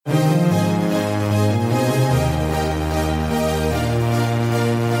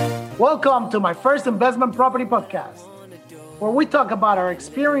Welcome to my first investment property podcast, where we talk about our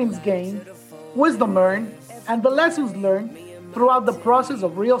experience gained, wisdom learned, and the lessons learned throughout the process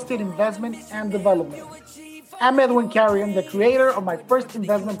of real estate investment and development. I'm Edwin Carrion, the creator of my first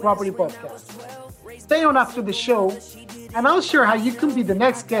investment property podcast. Stay on after the show, and I'll share how you can be the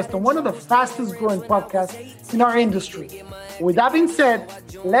next guest on one of the fastest growing podcasts in our industry. With that being said,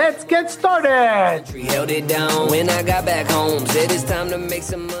 let's get started. Held it down when I got back home. Said it's time to make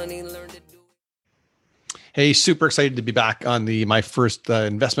some money. Hey, super excited to be back on my first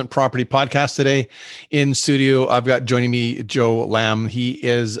investment property podcast today. In studio, I've got joining me Joe Lamb. He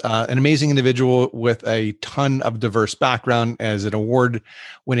is an amazing individual with a ton of diverse background as an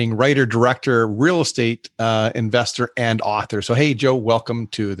award-winning writer, director, real estate investor, and author. So, hey, Joe, welcome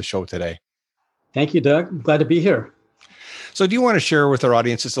to the show today. Thank you, Doug. I'm glad to be here. So do you want to share with our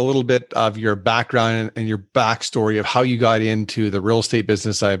audience just a little bit of your background and your backstory of how you got into the real estate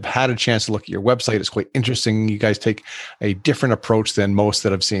business? I've had a chance to look at your website. It's quite interesting. You guys take a different approach than most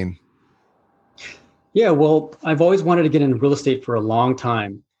that I've seen. Yeah, well, I've always wanted to get into real estate for a long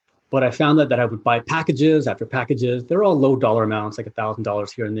time, but I found that I would buy packages after packages. They're all low dollar amounts, like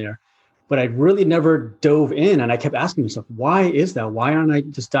 $1,000 here and there. But I really never dove in, and I kept asking myself, why is that? Why aren't I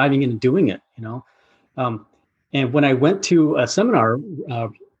just diving in and doing it? And when I went to a seminar,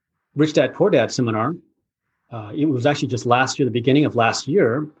 Rich Dad Poor Dad seminar, it was actually just last year, the beginning of last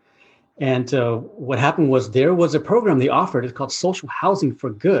year. And what happened was there was a program they offered. It's called Social Housing for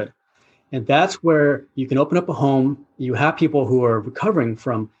Good. And that's where you can open up a home. You have people who are recovering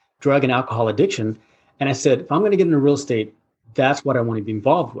from drug and alcohol addiction. And I said, if I'm going to get into real estate, that's what I want to be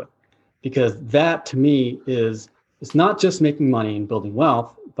involved with. Because that to me it's not just making money and building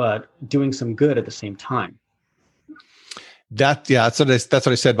wealth, but doing some good at the same time. That's what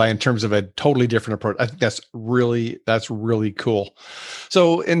I said in terms of a totally different approach. I think that's really cool.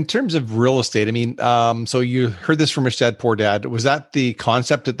 So in terms of real estate, I mean, so you heard this from Rich Dad Poor Dad. Was that the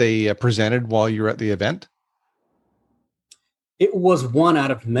concept that they presented while you were at the event? It was one out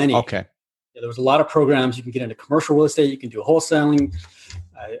of many. Okay. Yeah, there was a lot of programs. You can get into commercial real estate. You can do wholesaling,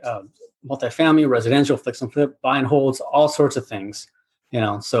 multifamily, residential, fix and flip, buy and holds, all sorts of things.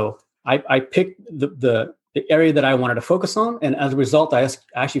 So I picked the area that I wanted to focus on. And as a result, I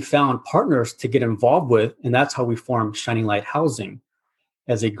actually found partners to get involved with. And that's how we formed Shining Light Housing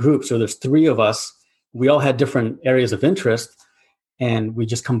as a group. So there's three of us. We all had different areas of interest, and we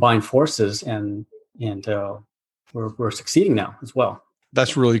just combined forces, and we're succeeding now as well.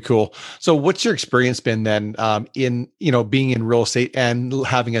 That's really cool. So what's your experience been then in being in real estate and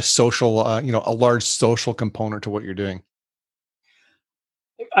having a social, a large social component to what you're doing?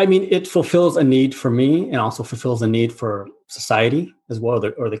 I mean, it fulfills a need for me, and also fulfills a need for society as well,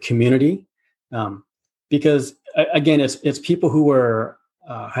 or the community, because again, it's people who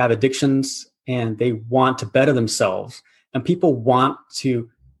have addictions and they want to better themselves, and people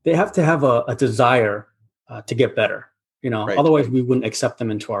they have to have a desire to get better. Right. Otherwise we wouldn't accept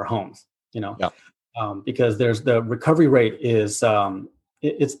them into our homes. Yeah. Because there's the recovery rate is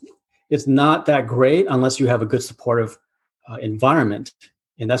it's not that great unless you have a good supportive environment.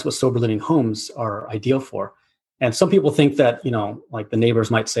 And that's what sober living homes are ideal for. And some people think that, like the neighbors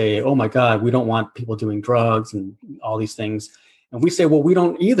might say, oh my God, we don't want people doing drugs and all these things. And we say, well, we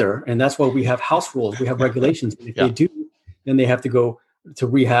don't either. And that's why we have house rules. We have regulations. If they do, then they have to go to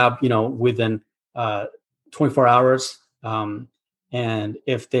rehab, within 24 hours. And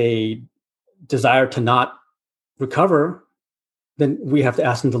if they desire to not recover, then we have to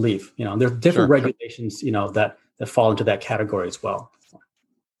ask them to leave. There's different regulations, that fall into that category as well.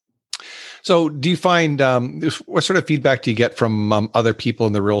 So do you find, what sort of feedback do you get from other people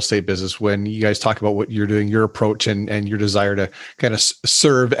in the real estate business when you guys talk about what you're doing, your approach and your desire to kind of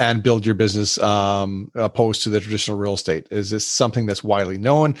serve and build your business opposed to the traditional real estate? Is this something that's widely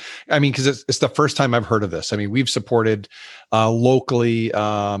known? I mean, because it's the first time I've heard of this. I mean, we've supported locally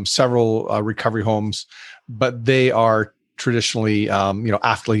several recovery homes, but they are traditionally,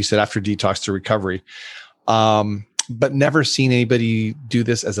 after, like you said, after detox to recovery. But never seen anybody do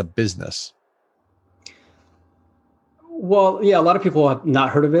this as a business. Well, yeah, a lot of people have not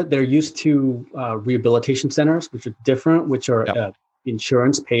heard of it. They're used to rehabilitation centers, which are different, which are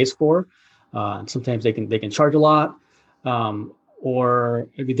insurance pays for. And sometimes they can charge a lot, or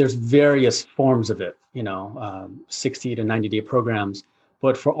maybe there's various forms of it, 60 to 90-day programs.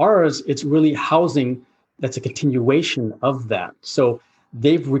 But for ours, it's really housing that's a continuation of that. So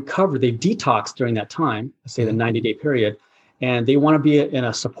they've recovered, they've detoxed during that time, let's say the 90-day period, and they want to be in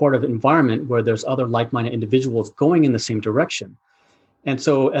a supportive environment where there's other like-minded individuals going in the same direction. And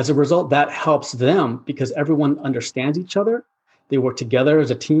so as a result, that helps them because everyone understands each other. They work together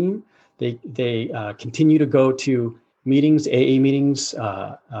as a team. They continue to go to meetings, AA meetings,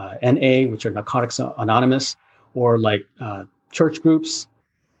 NA, which are Narcotics Anonymous, or like church groups,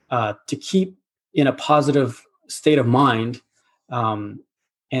 to keep in a positive state of mind,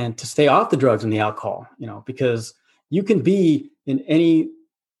 and to stay off the drugs and the alcohol. Because you can be in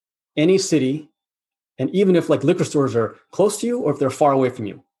any city, and even if like liquor stores are close to you or if they're far away from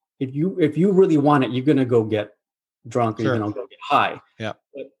you, if you really want it, you're gonna go get drunk or Sure. you're gonna go get high. Yeah.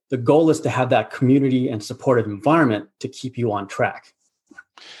 But the goal is to have that community and supportive environment to keep you on track.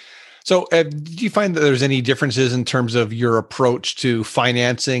 So, do you find that there's any differences in terms of your approach to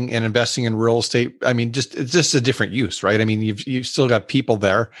financing and investing in real estate? I mean, it's just a different use, right? I mean, you've still got people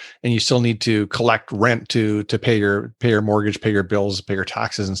there, and you still need to collect rent to pay your mortgage, pay your bills, pay your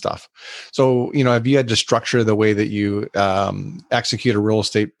taxes and stuff. So, have you had to structure the way that you execute a real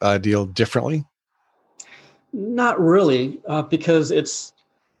estate deal differently? Not really, because it's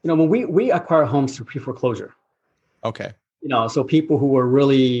when we acquire homes through pre-foreclosure. Okay. So people who are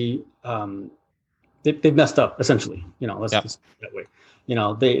really they've messed up essentially. Let's just put it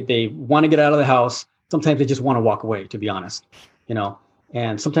that way. They want to get out of the house. Sometimes they just want to walk away, to be honest.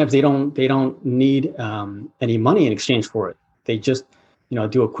 And sometimes they don't need any money in exchange for it. They just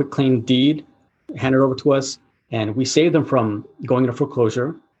do a quick claim deed, hand it over to us, and we save them from going into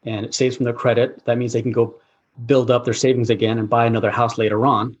foreclosure, and it saves from their credit. That means they can go build up their savings again and buy another house later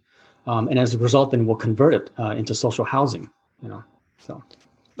on. And as a result, then we'll convert it into social housing, so.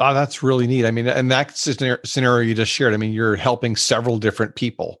 Oh, that's really neat. I mean, and that scenario you just shared, I mean, you're helping several different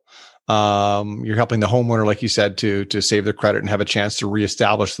people. You're helping the homeowner, like you said, to save their credit and have a chance to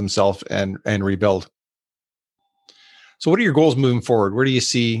reestablish themselves and rebuild. So what are your goals moving forward? Where do you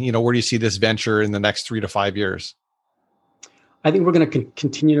see this venture in the next 3 to 5 years? I think we're going to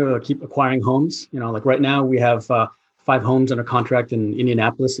continue to keep acquiring homes. Like right now we have 5 homes under contract in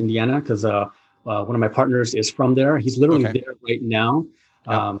Indianapolis, Indiana, because one of my partners is from there. He's literally there right now,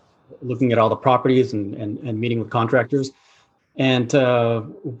 looking at all the properties and meeting with contractors. And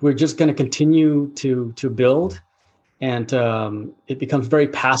we're just going to continue to build. And it becomes very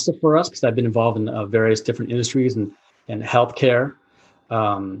passive for us because I've been involved in various different industries and healthcare.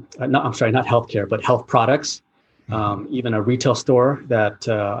 Not healthcare, but health products. Even a retail store that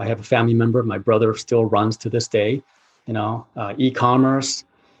I have a family member, my brother still runs to this day, e-commerce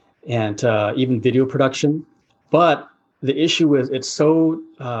and even video production. But the issue is it's so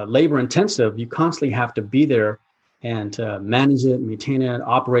labor intensive, you constantly have to be there and manage it, maintain it,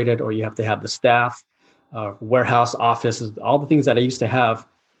 operate it, or you have to have the staff, warehouse, offices, all the things that I used to have.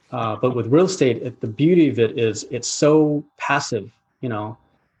 But with real estate, the beauty of it is it's so passive,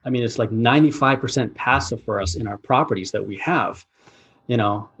 I mean, it's like 95% passive for us in our properties that we have.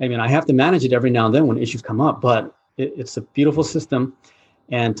 I have to manage it every now and then when issues come up, but it's a beautiful system.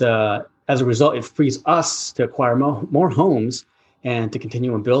 And as a result, it frees us to acquire more homes and to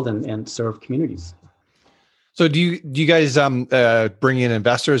continue and build and serve communities. So do you guys bring in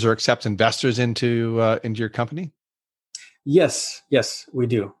investors or accept investors into your company? Yes, we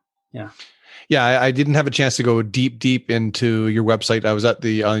do. Yeah. Yeah, I didn't have a chance to go deep into your website. I was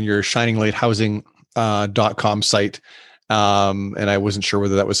on your ShiningLightHousing.com site, and I wasn't sure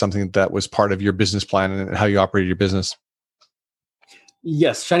whether that was something that was part of your business plan and how you operated your business.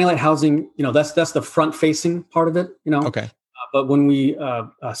 Yes, Shining Light Housing. That's the front-facing part of it. Okay. But when we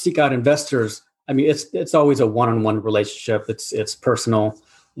seek out investors, I mean, it's always a one-on-one relationship. It's personal,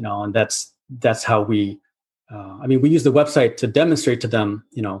 and that's how we. We use the website to demonstrate to them,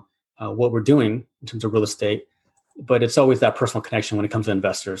 what we're doing in terms of real estate, but it's always that personal connection when it comes to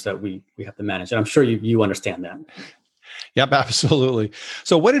investors that we have to manage. And I'm sure you understand that. Yep, absolutely.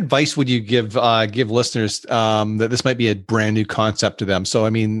 So what advice would you give listeners that this might be a brand new concept to them? So, I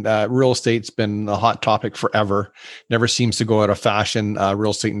mean, real estate's been a hot topic forever, never seems to go out of fashion,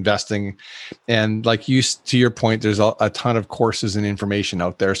 real estate investing. And like to your point, there's a ton of courses and information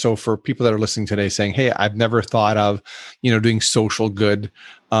out there. So for people that are listening today saying, hey, I've never thought of, doing social good,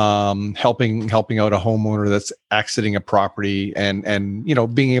 helping out a homeowner that's exiting a property and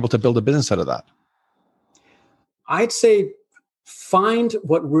being able to build a business out of that. I'd say find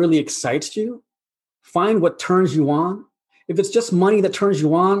what really excites you, find what turns you on. If it's just money that turns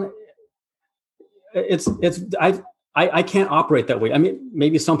you on, I can't operate that way. I mean,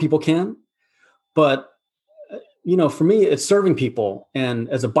 maybe some people can, but for me, it's serving people, and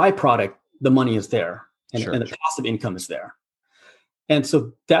as a byproduct, the money is there, and, Sure. and the passive income is there. And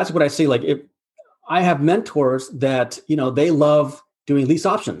so that's what I say. Like, if I have mentors that they love doing lease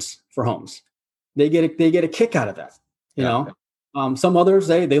options for homes. They get a kick out of that, you know. Some others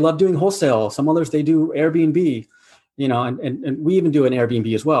they love doing wholesale. Some others they do Airbnb, and we even do an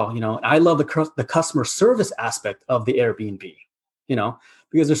Airbnb as well. I love the customer service aspect of the Airbnb,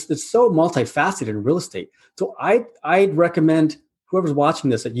 because it's so multifaceted in real estate. So I'd recommend whoever's watching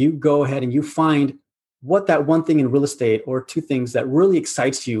this that you go ahead and you find what that one thing in real estate or two things that really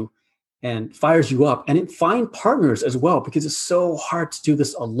excites you and fires you up, and find partners as well, because it's so hard to do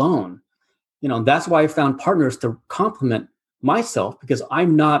this alone. That's why I found partners to complement myself, because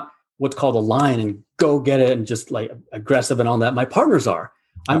I'm not what's called a lion and go get it and just like aggressive and all that. My partners are.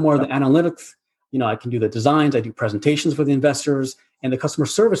 I'm more of the analytics. I can do the designs, I do presentations for the investors, and the customer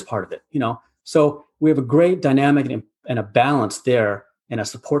service part of it. So we have a great dynamic and a balance there, and a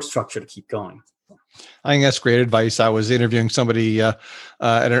support structure to keep going. I think that's great advice. I was interviewing somebody at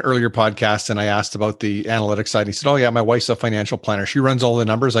an earlier podcast, and I asked about the analytics side. He said, "Oh yeah, my wife's a financial planner. She runs all the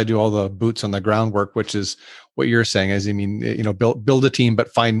numbers. I do all the boots on the ground work," which is what you're saying. Build a team,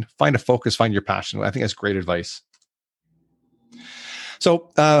 but find a focus, find your passion. I think that's great advice.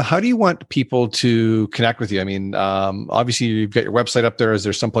 So how do you want people to connect with you? Obviously you've got your website up there. Is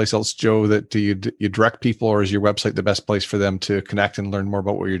there someplace else, Joe, that you direct people, or is your website the best place for them to connect and learn more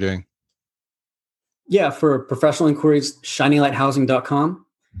about what you're doing? Yeah, for professional inquiries, shininglighthousing.com.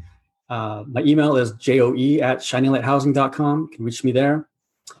 My email is joe@shininglighthousing.com. You can reach me there.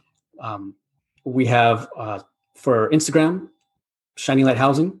 We have for Instagram, Shining Light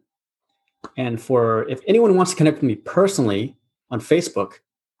Housing. And if anyone wants to connect with me personally on Facebook,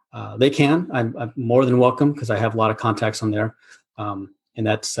 they can. I'm more than welcome, because I have a lot of contacts on there. And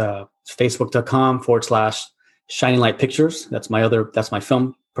that's facebook.com/Shining Light Pictures. That's my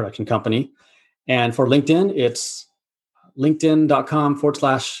film production company. And for LinkedIn, it's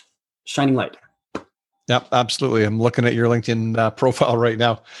linkedin.com/Shining Light. Yep, absolutely. I'm looking at your LinkedIn profile right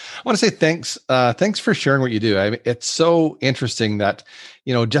now. I want to say thanks. Thanks for sharing what you do. It's so interesting that,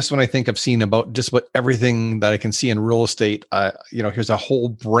 just when I think I've seen about just about everything that I can see in real estate, here's a whole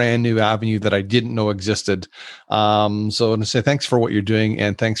brand new avenue that I didn't know existed. So I want to say thanks for what you're doing,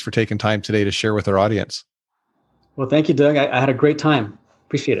 and thanks for taking time today to share with our audience. Well, thank you, Doug. I had a great time.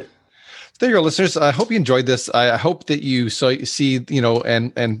 Appreciate it. There you go, listeners. I hope you enjoyed this. I hope that you see,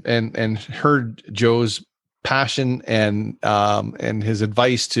 and heard Joe's passion and his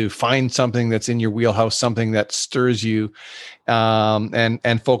advice to find something that's in your wheelhouse, something that stirs you,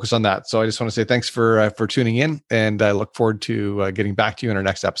 and focus on that. So I just want to say thanks for tuning in, and I look forward to getting back to you in our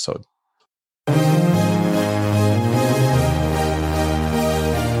next episode.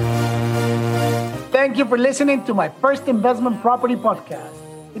 Thank you for listening to my first investment property podcast.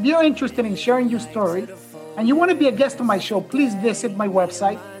 If you're interested in sharing your story and you want to be a guest on my show, please visit my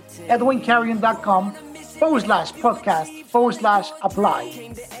website,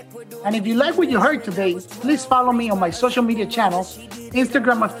 edwincarrion.com/podcast/apply. And if you like what you heard today, please follow me on my social media channels,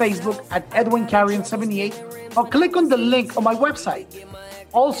 Instagram and Facebook at edwincarrion78, or click on the link on my website.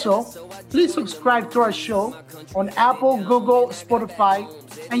 Also, please subscribe to our show on Apple, Google, Spotify,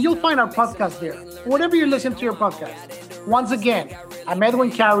 and you'll find our podcast there, whatever you listen to your podcast. Once again, I'm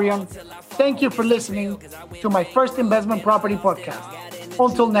Edwin Carrion. Thank you for listening to my first investment property podcast.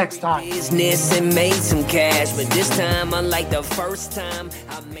 Until next time. Business and made some cash, but this time, unlike the first time,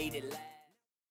 I made